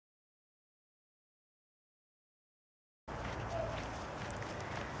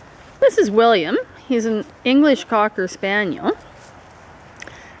This is William. He's an English Cocker Spaniel.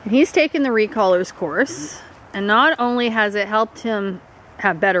 And he's taken the recallers course. And not only has it helped him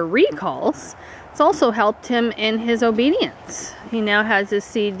have better recalls, it's also helped him in his obedience. He now has his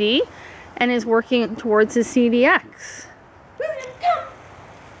CD and is working towards his CDX. William, come!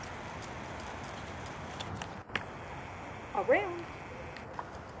 Around.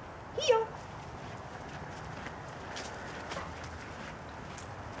 Heel.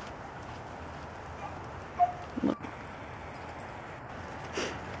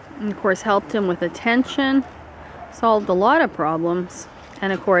 And of course helped him with attention, solved a lot of problems,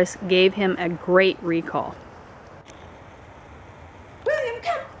 and of course gave him a great recall. William,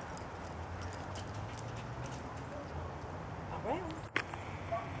 come! Around.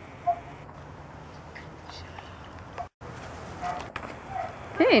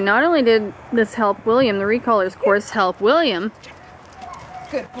 Okay, not only did this help William, the recallers course help William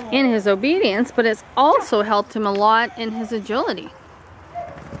Good boy. in his obedience, but it's also helped him a lot in his agility.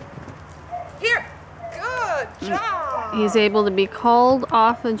 Here. Good job. He's able to be called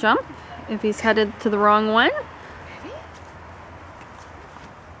off the jump if he's headed to the wrong one. Ready?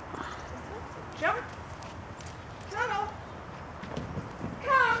 Jump. Tunnel.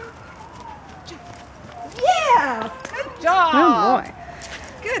 Come. Jump. Yeah. Good job. Oh boy.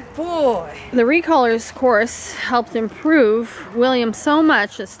 Good boy. The recallers course helped improve William so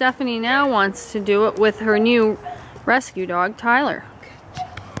much that Stephanie now wants to do it with her new rescue dog, Tyler.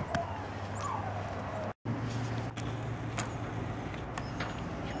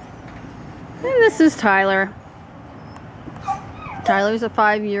 And this is Tyler. Tyler's a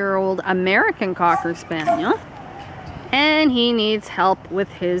 5-year-old American Cocker Spaniel, and he needs help with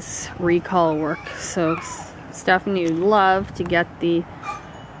his recall work. So Stephanie would love to get the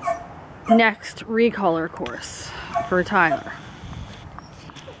next recaller course for Tyler.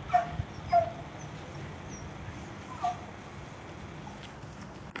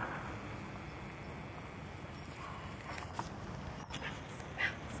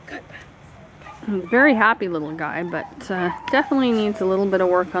 Very happy little guy, but definitely needs a little bit of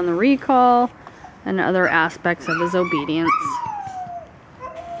work on the recall and other aspects of his obedience.